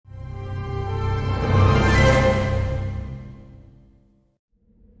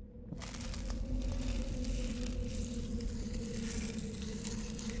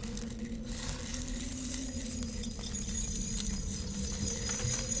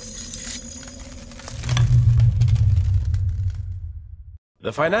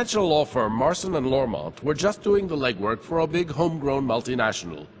The financial law firm Marson and Lormont were just doing the legwork for a big homegrown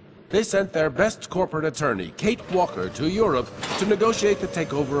multinational. They sent their best corporate attorney, Kate Walker, to Europe to negotiate the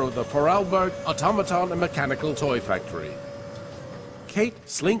takeover of the Vorarlberg automaton and mechanical toy factory. Kate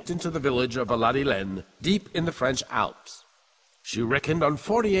slinked into the village of Valladolid, deep in the French Alps. She reckoned on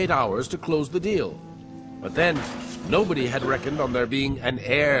 48 hours to close the deal. But then, nobody had reckoned on there being an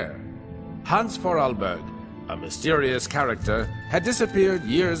heir. Hans Vorarlberg, a mysterious character, had disappeared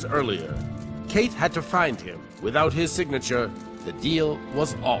years earlier. Kate had to find him. Without his signature, the deal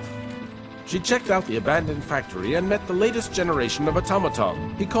was off. She checked out the abandoned factory and met the latest generation of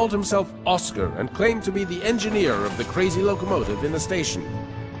automaton. He called himself Oscar and claimed to be the engineer of the crazy locomotive in the station.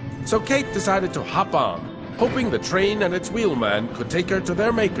 So Kate decided to hop on, hoping the train and its wheelman could take her to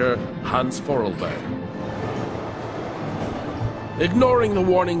their maker, Hans Vorarlberg. Ignoring the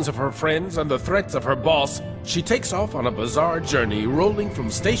warnings of her friends and the threats of her boss, she takes off on a bizarre journey, rolling from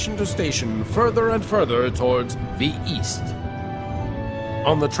station to station, further and further towards the east.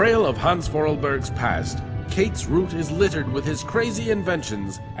 On the trail of Hans Vorarlberg's past, Kate's route is littered with his crazy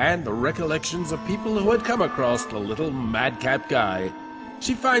inventions and the recollections of people who had come across the little madcap guy.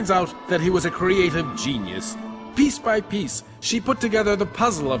 She finds out that he was a creative genius. Piece by piece, she put together the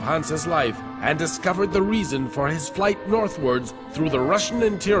puzzle of Hans's life and discovered the reason for his flight northwards through the Russian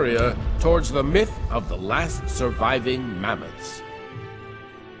interior towards the myth of the last surviving mammoths.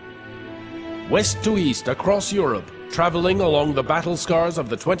 West to east across Europe, traveling along the battle scars of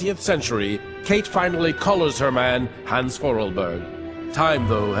the 20th century, Kate finally collars her man, Hans Vorarlberg. Time,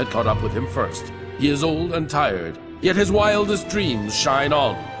 though, had caught up with him first. He is old and tired, yet his wildest dreams shine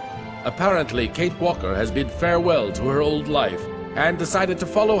on. Apparently, Kate Walker has bid farewell to her old life and decided to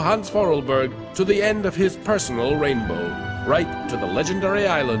follow Hans Vorarlberg to the end of his personal rainbow, right to the legendary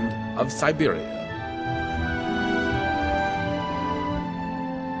island of Syberia.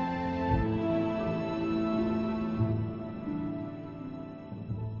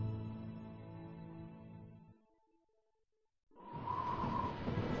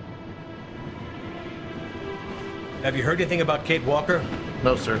 Have you heard anything about Kate Walker?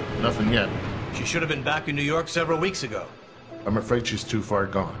 No, sir. Nothing yet. She should have been back in New York several weeks ago. I'm afraid she's too far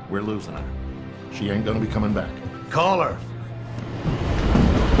gone. We're losing her. She ain't gonna be coming back. Call her.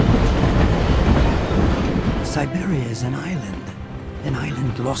 Syberia is an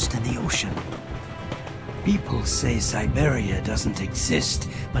island lost in the ocean. People say Syberia doesn't exist,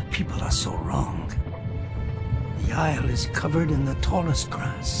 but people are so wrong. The isle is covered in the tallest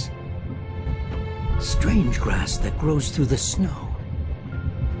grass. Strange grass that grows through the snow.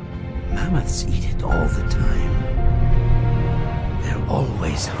 Mammoths eat it all the time. They're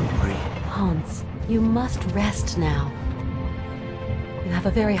always hungry. Hans, you must rest now. You have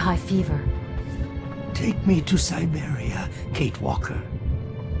a very high fever. Take me to Syberia, Kate Walker.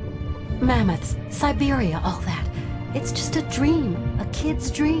 Mammoths, Syberia, all that. It's just a dream, a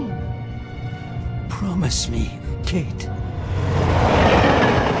kid's dream. Promise me, Kate. She's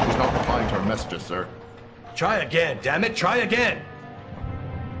not replying to our messages, sir. Try again, damn it, try again!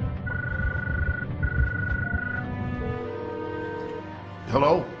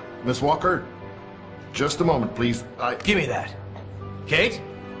 Hello? Miss Walker? Just a moment, please. Give me that. Kate?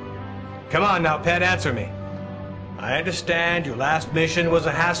 Come on now, pet, answer me. I understand your last mission was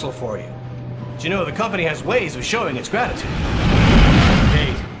a hassle for you. But you know, the company has ways of showing its gratitude.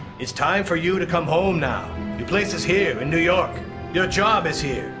 Kate, it's time for you to come home now. Your place is here in New York. Your job is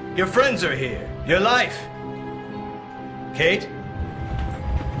here. Your friends are here. Your life. Kate?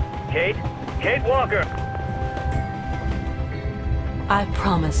 Kate? Kate Walker! I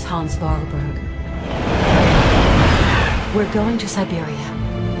promise, Hans Vorarlberg. We're going to Syberia.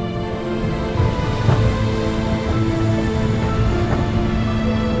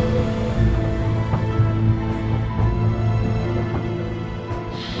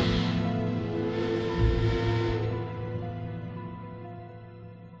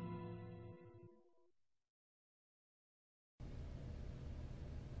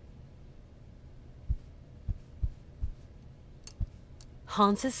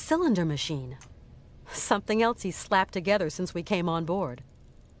 Hans's cylinder machine. Something else he's slapped together since we came on board.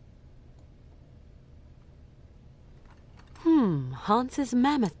 Hans's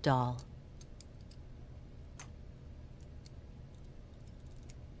mammoth doll.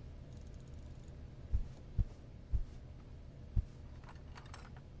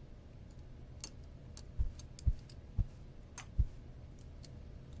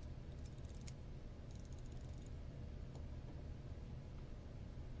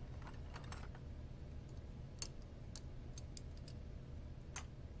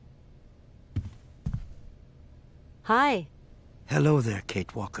 Hi. Hello there,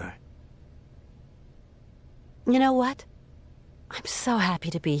 Kate Walker. You know what? I'm so happy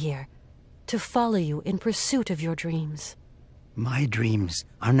to be here, to follow you in pursuit of your dreams. My dreams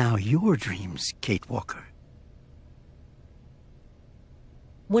are now your dreams, Kate Walker.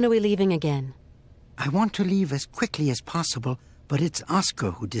 When are we leaving again? I want to leave as quickly as possible, but it's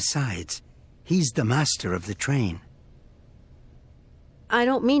Oscar who decides. He's the master of the train. I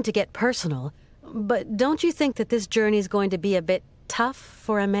don't mean to get personal, but don't you think that this journey's going to be a bit tough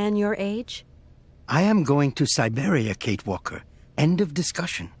for a man your age? I am going to Syberia, Kate Walker. End of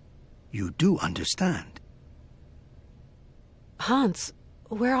discussion. You do understand. Hans,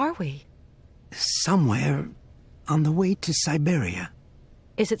 where are we? Somewhere on the way to Syberia.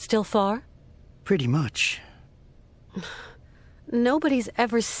 Is it still far? Pretty much. Nobody's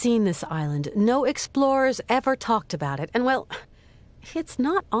ever seen this island. No explorers ever talked about it. And, well, it's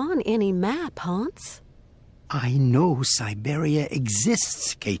not on any map, Hans. I know Syberia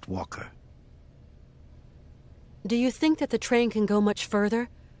exists, Kate Walker. Do you think that the train can go much further?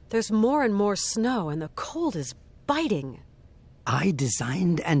 There's more and more snow, and the cold is biting. I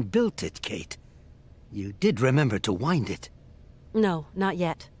designed and built it, Kate. You did remember to wind it. No, not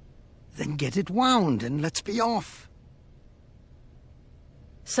yet. Then get it wound and let's be off.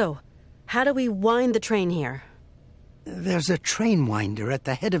 So, how do we wind the train here? There's a train winder at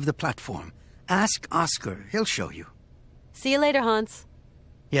the head of the platform. Ask Oscar. He'll show you. See you later, Hans.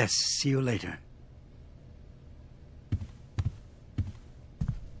 Yes, see you later.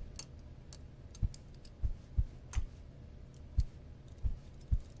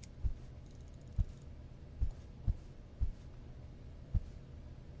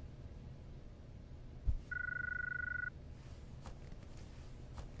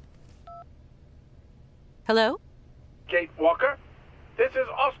 Hello? Kate Walker? This is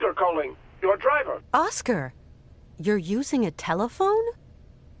Oscar calling, your driver. Oscar, you're using a telephone?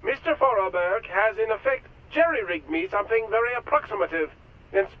 Mr. Vorarlberg has, in effect, jerry-rigged me something very approximative,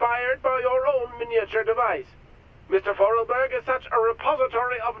 inspired by your own miniature device. Mr. Vorarlberg is such a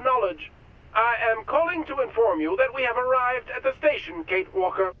repository of knowledge. I am calling to inform you that we have arrived at the station, Kate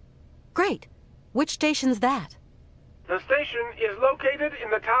Walker. Great. Which station's that? The station is located in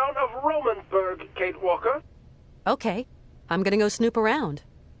the town of Romansburg, Kate Walker. Okay. I'm gonna go snoop around.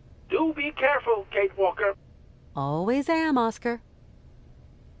 Do be careful, Kate Walker. Always am, Oscar.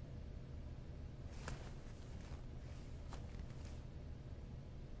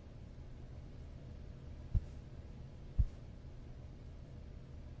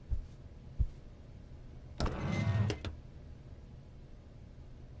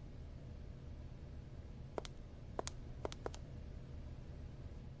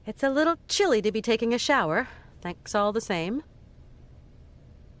 It's a little chilly to be taking a shower. Thanks all the same.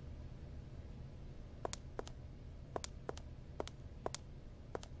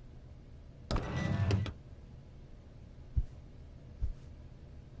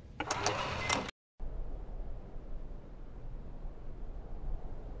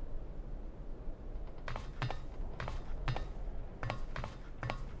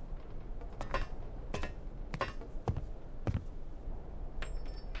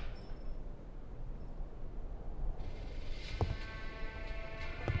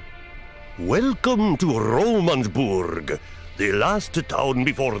 Welcome to Romansburg, the last town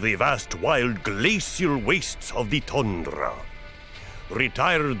before the vast wild glacial wastes of the tundra.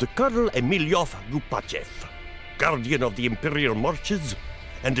 Retired Colonel Emilov Gupachev, guardian of the Imperial Marches,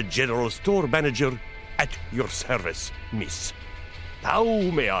 and general store manager at your service, miss. How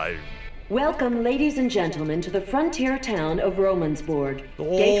may I... Welcome, ladies and gentlemen, to the frontier town of Romansburg,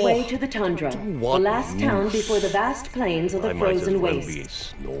 gateway to the tundra, the last town before the vast plains of the frozen well waste. be a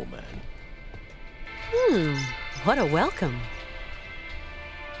snowman. What a welcome.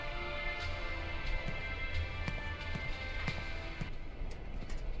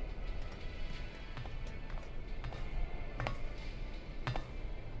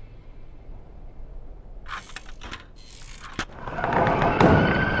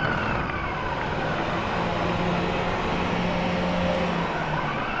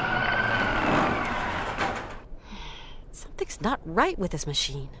 Something's not right with this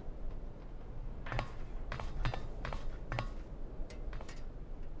machine.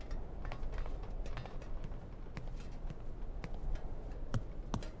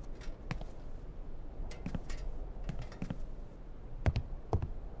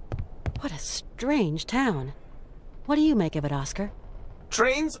 What a strange town. What do you make of it, Oscar?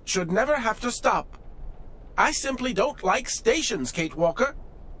 Trains should never have to stop. I simply don't like stations, Kate Walker,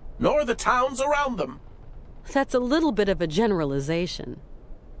 nor the towns around them. That's a little bit of a generalization.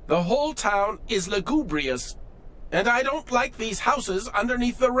 The whole town is lugubrious. And I don't like these houses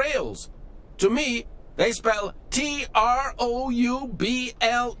underneath the rails. To me, they spell T-R-O-U-B-L-E.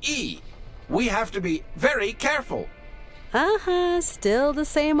 We have to be very careful. Still the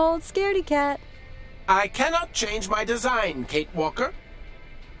same old scaredy cat. I cannot change my design, Kate Walker.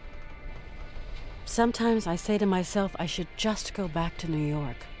 Sometimes I say to myself I should just go back to New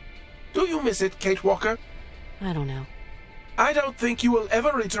York. Do you miss it, Kate Walker? I don't know. I don't think you will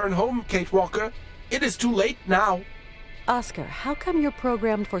ever return home, Kate Walker. It is too late now. Oscar, how come you're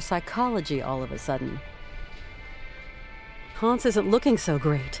programmed for psychology all of a sudden? Hans isn't looking so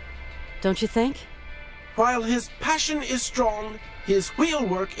great, don't you think? While his passion is strong, his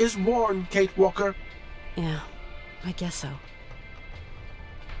wheelwork is worn, Kate Walker. Yeah, I guess so.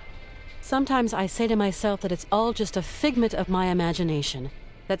 Sometimes I say to myself that it's all just a figment of my imagination,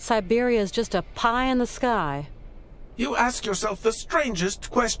 that Syberia is just a pie in the sky. You ask yourself the strangest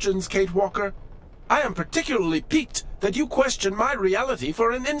questions, Kate Walker. I am particularly piqued that you question my reality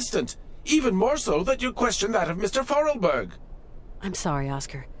for an instant, even more so that you question that of Mr. Forelberg. I'm sorry,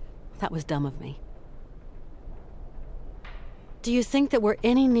 Oscar. That was dumb of me. Do you think that we're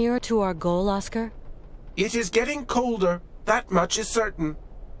any nearer to our goal, Oscar? It is getting colder, that much is certain.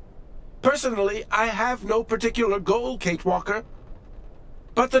 Personally, I have no particular goal, Kate Walker.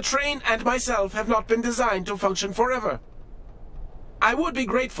 But the train and myself have not been designed to function forever. I would be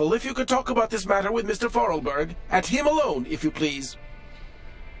grateful if you could talk about this matter with Mr. Forelberg, and him alone, if you please.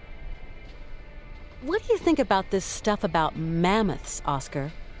 What do you think about this stuff about mammoths,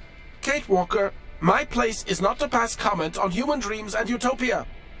 Oscar? Kate Walker, my place is not to pass comment on human dreams and utopia.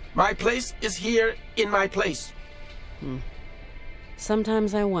 My place is here in my place.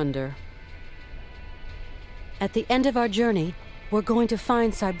 Sometimes I wonder. At the end of our journey, we're going to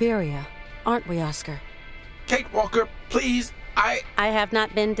find Syberia, aren't we, Oscar? Kate Walker, please, I have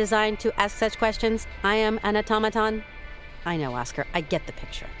not been designed to ask such questions. I am an automaton. I know, Oscar. I get the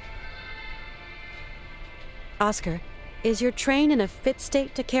picture. Oscar, is your train in a fit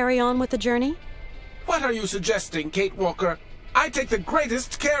state to carry on with the journey? What are you suggesting, Kate Walker? I take the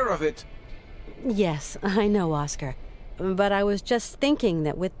greatest care of it. Yes, I know, Oscar. But I was just thinking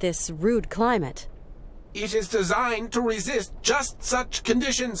that with this rude climate... It is designed to resist just such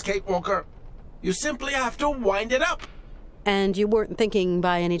conditions, Kate Walker. You simply have to wind it up. And you weren't thinking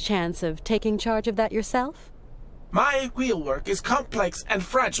by any chance of taking charge of that yourself? My wheelwork is complex and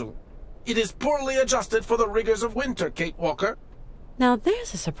fragile. It is poorly adjusted for the rigors of winter, Kate Walker. Now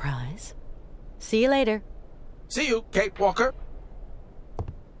there's a surprise. See you later. See you, Kate Walker.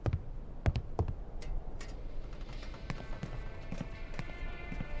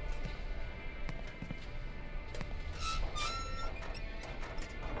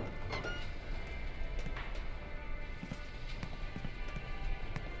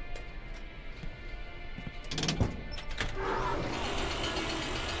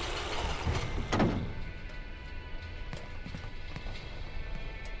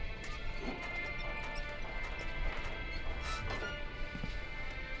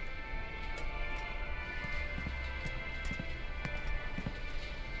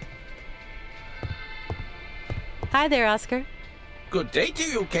 Hi there, Oscar. Good day to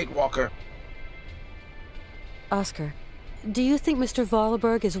you, Kate Walker. Oscar, do you think Mr.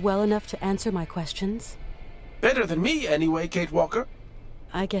 Forelberg is well enough to answer my questions? Better than me, anyway, Kate Walker.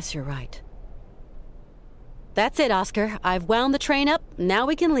 I guess you're right. That's it, Oscar. I've wound the train up. Now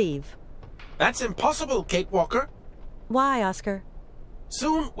we can leave. That's impossible, Kate Walker. Why, Oscar?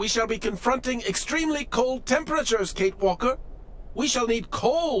 Soon we shall be confronting extremely cold temperatures, Kate Walker. We shall need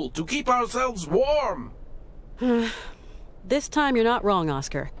coal to keep ourselves warm. This time you're not wrong,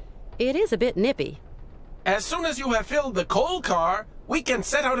 Oscar. It is a bit nippy. As soon as you have filled the coal car, we can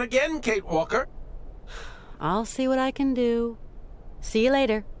set out again, Kate Walker. I'll see what I can do. See you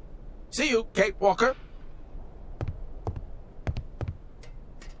later. See you, Kate Walker.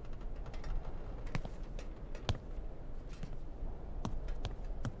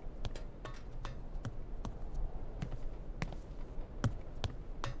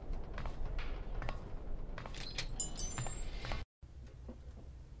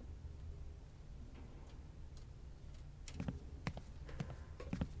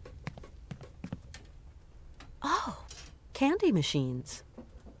 Oh, candy machines.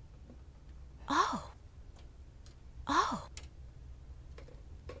 Oh. Oh.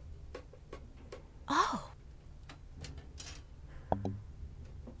 Oh.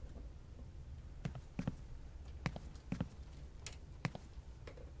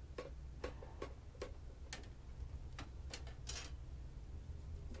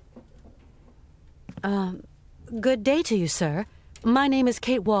 Good day to you, sir. My name is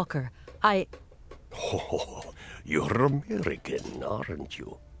Kate Walker. Oh, You're American, aren't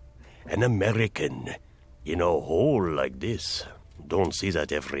you? An American in a hole like this. Don't see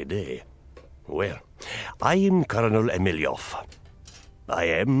that every day. Well, I am Colonel Emilioff. I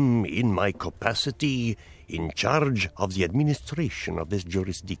am, in my capacity, in charge of the administration of this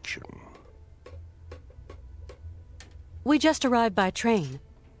jurisdiction. We just arrived by train.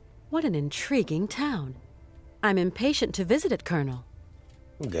 What an intriguing town. I'm impatient to visit it, Colonel.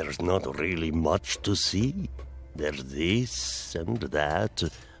 There's not really much to see. There's this and that,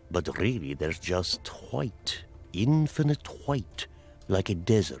 but really there's just white, infinite white, like a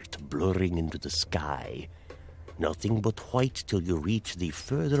desert blurring into the sky. Nothing but white till you reach the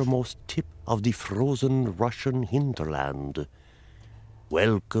furthermost tip of the frozen Russian hinterland.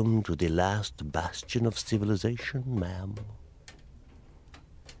 Welcome to the last bastion of civilization, ma'am.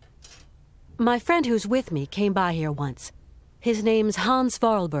 My friend who's with me came by here once. His name's Hans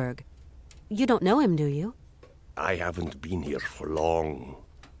Vorarlberg. You don't know him, do you? I haven't been here for long.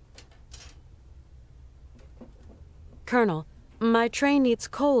 Colonel, my train needs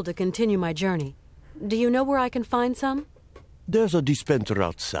coal to continue my journey. Do you know where I can find some? There's a dispenser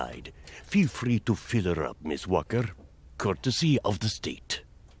outside. Feel free to fill her up, Miss Walker. Courtesy of the state.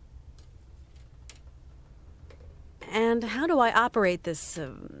 And how do I operate this,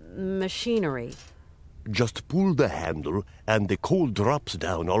 machinery? Just pull the handle and the coal drops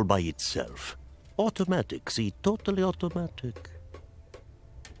down all by itself. Automatic, see, totally automatic.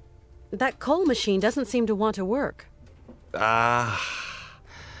 That coal machine doesn't seem to want to work.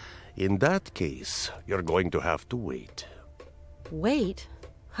 In that case, you're going to have to wait. Wait?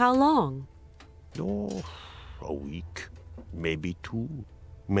 How long? Oh, a week, maybe 2.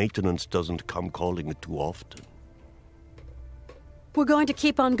 Maintenance doesn't come calling too often. We're going to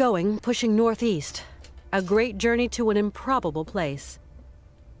keep on going, pushing northeast. A great journey to an improbable place.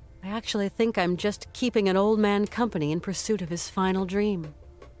 I actually think I'm just keeping an old man company in pursuit of his final dream.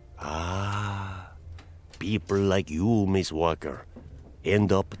 People like you, Miss Walker,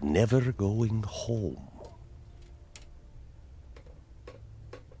 end up never going home.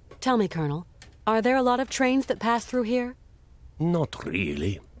 Tell me, Colonel, are there a lot of trains that pass through here? Not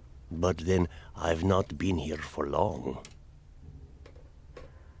really, but then I've not been here for long.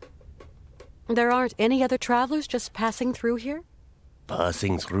 There aren't any other travelers just passing through here?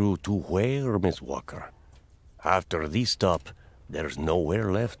 Passing through to where, Miss Walker? After this stop, there's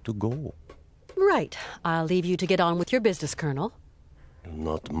nowhere left to go. Right. I'll leave you to get on with your business, Colonel.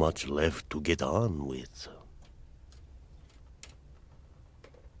 Not much left to get on with.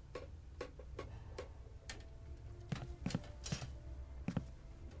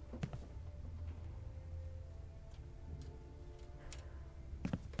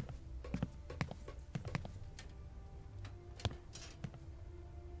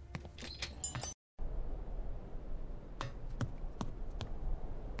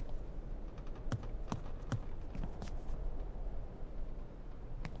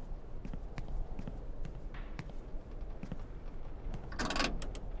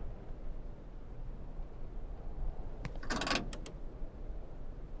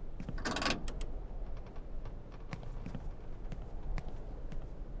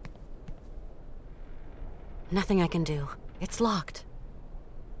 Nothing I can do. It's locked.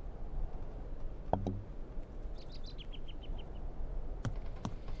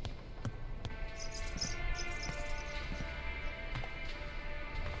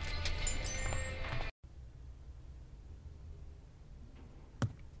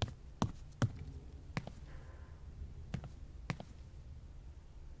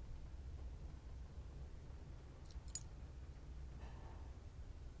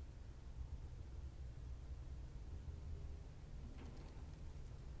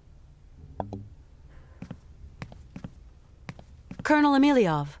 Colonel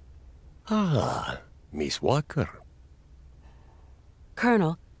Emiliov. Miss Walker.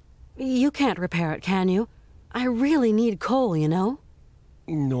 Colonel, you can't repair it, can you? I really need coal, you know?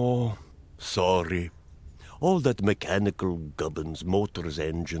 No, sorry. All that mechanical gubbins, motors,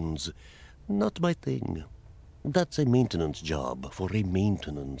 engines, not my thing. That's a maintenance job for a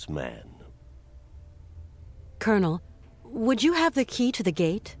maintenance man. Colonel, would you have the key to the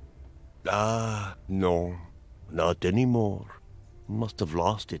gate? No, not anymore. Must have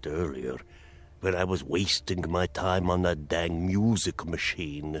lost it earlier, when I was wasting my time on that dang music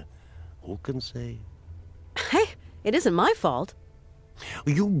machine. Who can say? Hey, it isn't my fault.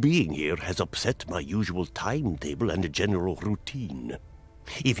 You being here has upset my usual timetable and general routine.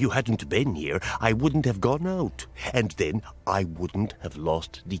 If you hadn't been here, I wouldn't have gone out, and then I wouldn't have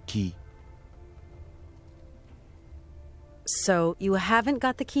lost the key. So, you haven't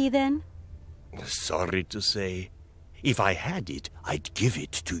got the key then? Sorry to say, If I had it, I'd give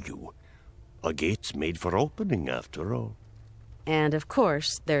it to you. A gate's made for opening, after all. And of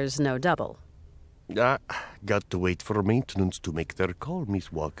course, there's no double. Got to wait for maintenance to make their call,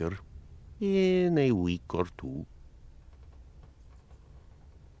 Miss Walker. In a week or two.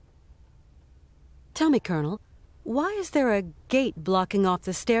 Tell me, Colonel, why is there a gate blocking off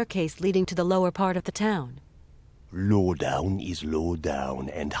the staircase leading to the lower part of the town? Low down is low down,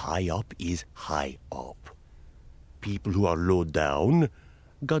 and high up is high up. People who are low down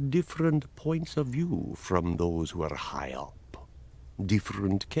got different points of view from those who are high up.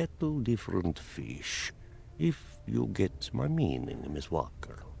 Different kettle, different fish, if you get my meaning, Miss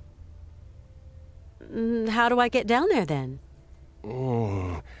Walker. How do I get down there, then?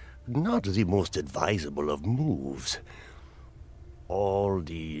 Not the most advisable of moves. All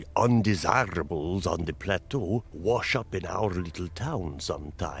the undesirables on the plateau wash up in our little town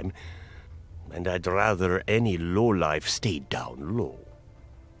sometime, and I'd rather any lowlife stay down low.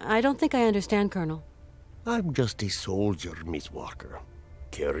 I don't think I understand, Colonel. I'm just a soldier, Miss Walker,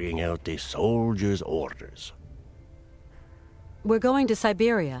 carrying out a soldier's orders. We're going to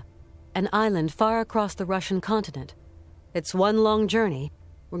Syberia, an island far across the Russian continent. It's one long journey.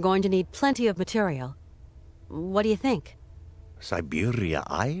 We're going to need plenty of material. What do you think? Syberia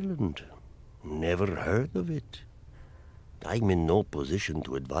Island? Never heard of it. I'm in no position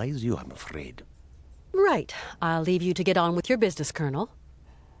to advise you, I'm afraid. Right. I'll leave you to get on with your business, Colonel.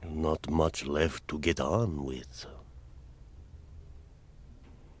 Not much left to get on with.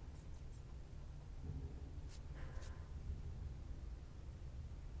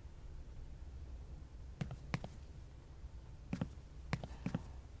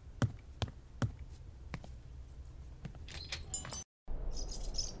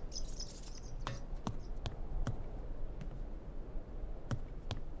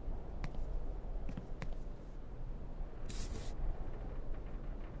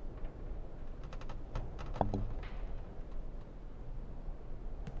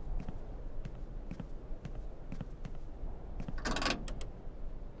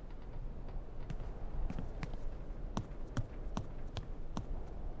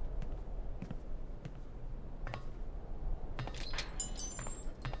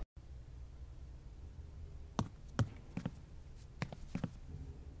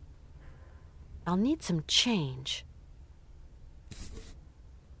 I'll need some change.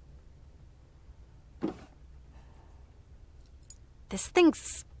 This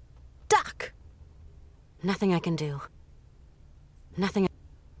thing's stuck. Nothing I can do. Nothing.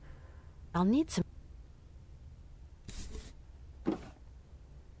 I'll need some.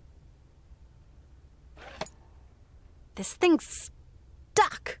 This thing's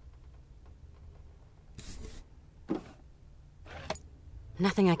stuck.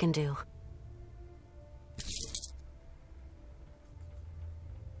 Nothing I can do.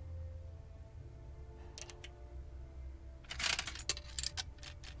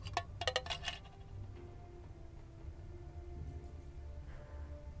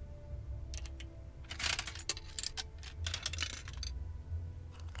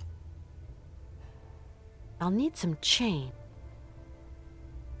 I'll need some chain.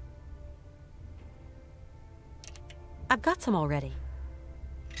 I've got some already.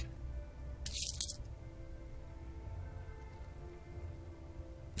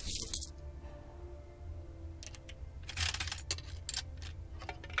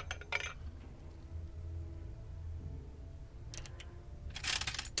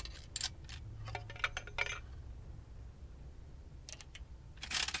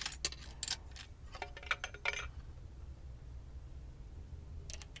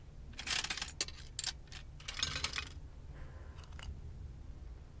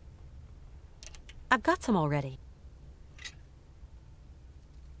 I've got some already.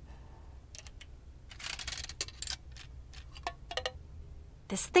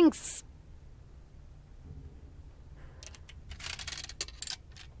 This thing's...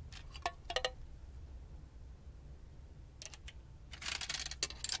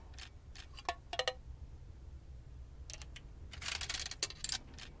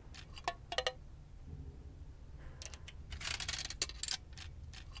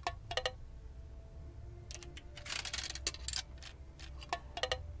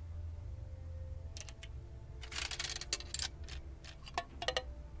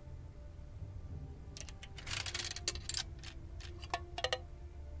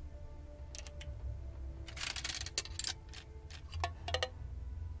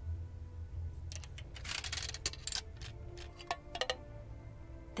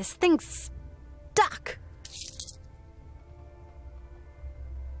 This thing's stuck.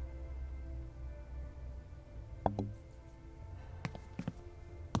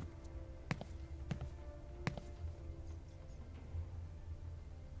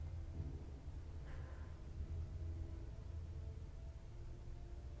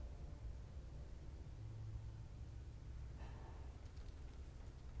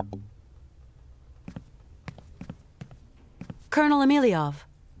 Colonel Emiliov.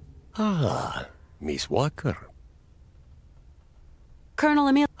 Ah, Miss Walker. Colonel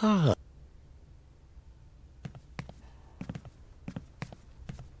Emil... Ah.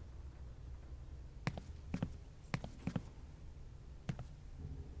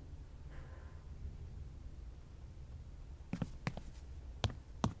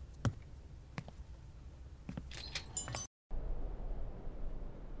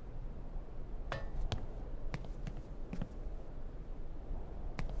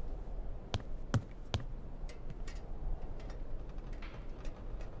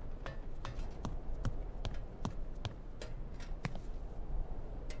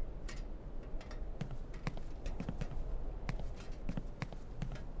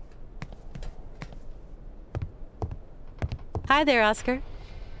 Hi there, Oscar.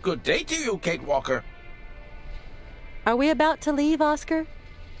 Good day to you, Kate Walker. Are we about to leave, Oscar?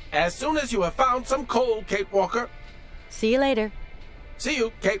 As soon as you have found some coal, Kate Walker. See you later. See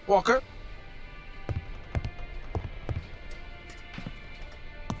you, Kate Walker.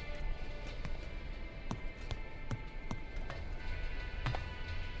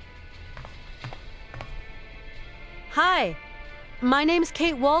 Hi, my name's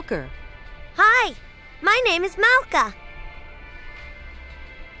Kate Walker. Hi, my name is Malka.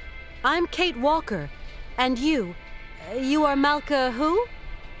 I'm Kate Walker. And you? You are Malka who?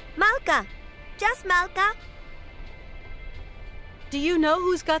 Malka. Just Malka. Do you know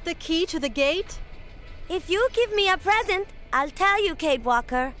who's got the key to the gate? If you give me a present, I'll tell you, Kate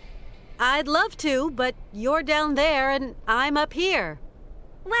Walker. I'd love to, but you're down there and I'm up here.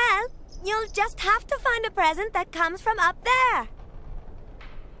 Well, you'll just have to find a present that comes from up there.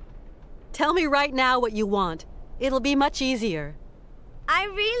 Tell me right now what you want. It'll be much easier. I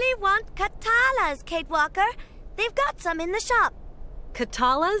really want katalas, Kate Walker. They've got some in the shop.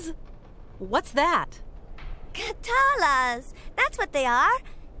 Katalas? What's that? Katalas! That's what they are.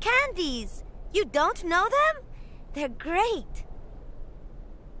 Candies. You don't know them? They're great.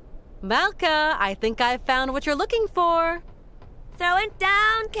 Malka, I think I've found what you're looking for. Throw it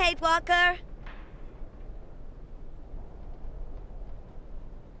down, Kate Walker.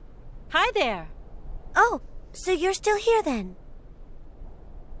 Hi there. Oh, so you're still here then?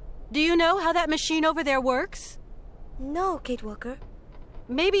 Do you know how that machine over there works? No, Kate Walker.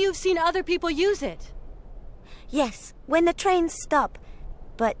 Maybe you've seen other people use it. Yes, when the trains stop.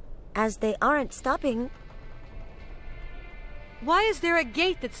 But as they aren't stopping... Why is there a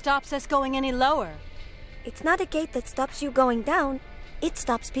gate that stops us going any lower? It's not a gate that stops you going down. It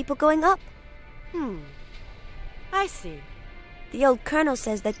stops people going up. I see. The old colonel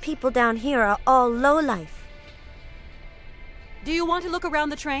says that people down here are all lowlife. Do you want to look around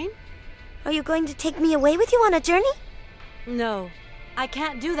the train? Are you going to take me away with you on a journey? No, I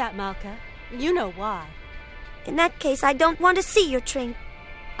can't do that, Malka. You know why. In that case, I don't want to see your train.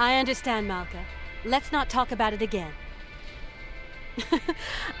 I understand, Malka. Let's not talk about it again.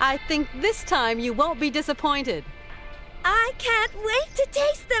 I think this time you won't be disappointed. I can't wait to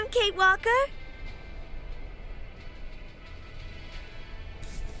taste them, Kate Walker.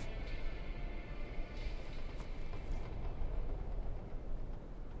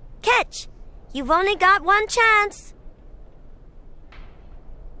 Catch! You've only got one chance.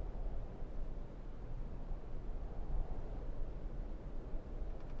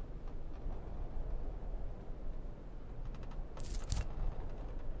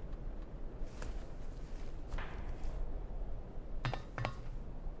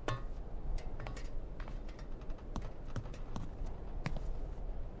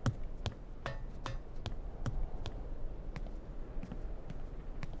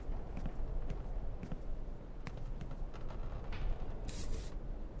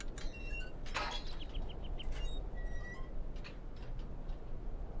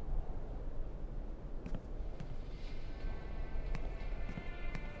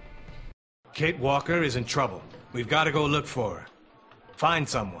 Kate Walker is in trouble. We've got to go look for her. Find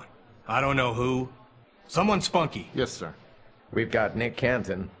someone. I don't know who. Someone spunky. Yes, sir. We've got Nick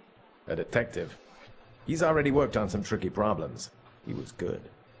Cantin, a detective. He's already worked on some tricky problems. He was good.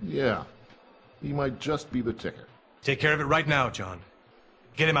 Yeah. He might just be the ticket. Take care of it right now, John.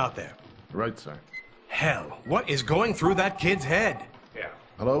 Get him out there. Right, sir. Hell, what is going through that kid's head? Yeah.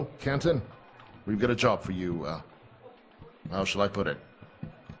 Hello, Cantin? We've got a job for you, how shall I put it?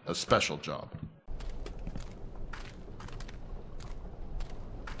 A special job.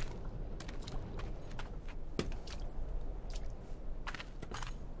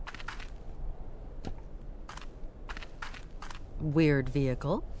 Weird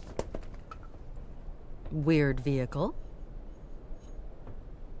vehicle. Weird vehicle.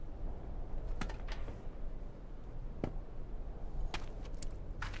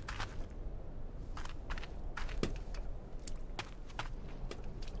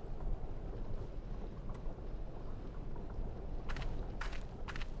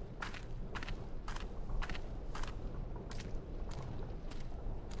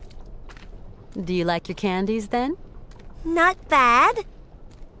 Do you like your candies, then? Not bad.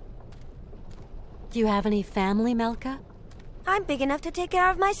 Do you have any family, Melka? I'm big enough to take care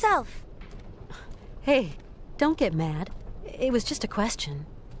of myself. Hey, don't get mad. It was just a question.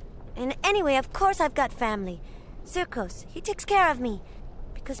 And anyway, of course I've got family. Zirkos, he takes care of me.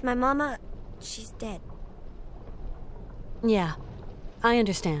 Because my mama, she's dead. Yeah, I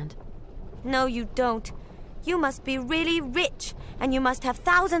understand. No, you don't. You must be really rich, and you must have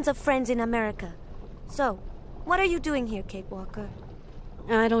thousands of friends in America. So, what are you doing here, Kate Walker?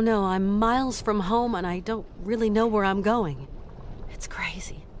 I don't know. I'm miles from home, and I don't really know where I'm going. It's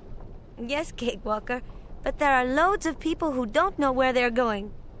crazy. Yes, Kate Walker, but there are loads of people who don't know where they're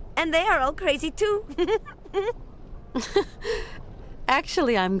going. And they are all crazy, too.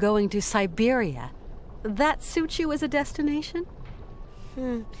 Actually, I'm going to Syberia. That suits you as a destination?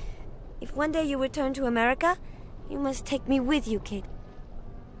 If one day you return to America, you must take me with you, Kate.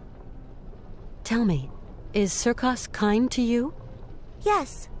 Tell me, is Sokal kind to you?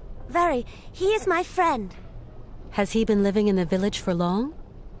 Yes, very. He is my friend. Has he been living in the village for long?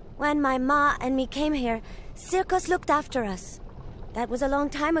 When my ma and me came here, Sokal looked after us. That was a long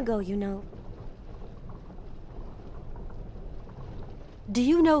time ago, you know. Do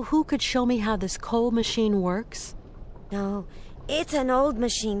you know who could show me how this coal machine works? No, it's an old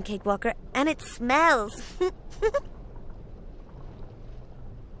machine, Kate Walker, and it smells.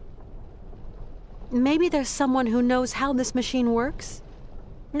 Maybe there's someone who knows how this machine works?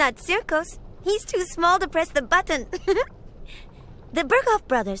 Not Zirkos. He's too small to press the button. The Berghoff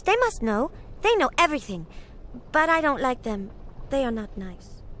brothers, they must know. They know everything. But I don't like them. They are not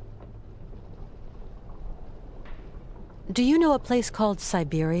nice. Do you know a place called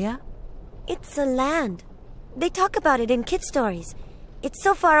Syberia? It's a land. They talk about it in kid stories. It's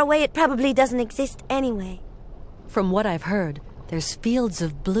so far away it probably doesn't exist anyway. From what I've heard, there's fields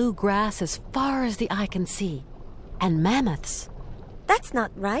of blue grass as far as the eye can see. And mammoths. That's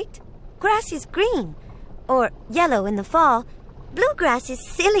not right. Grass is green. Or yellow in the fall. Bluegrass is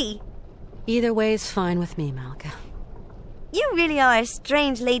silly. Either way is fine with me, Malka. You really are a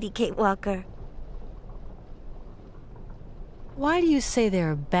strange lady, Kate Walker. Why do you say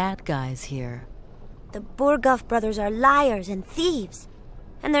there are bad guys here? The Berghoff brothers are liars and thieves.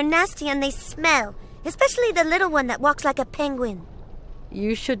 And they're nasty and they smell. Especially the little one that walks like a penguin.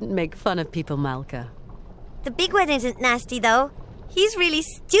 You shouldn't make fun of people, Malka. The big one isn't nasty, though. He's really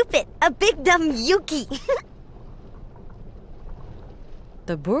stupid. A big dumb Yuki.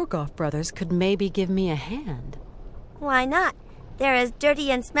 The Berghoff brothers could maybe give me a hand. Why not? They're as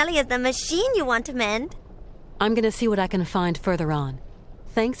dirty and smelly as the machine you want to mend. I'm gonna see what I can find further on.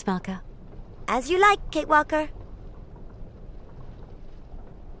 Thanks, Malka. As you like, Kate Walker.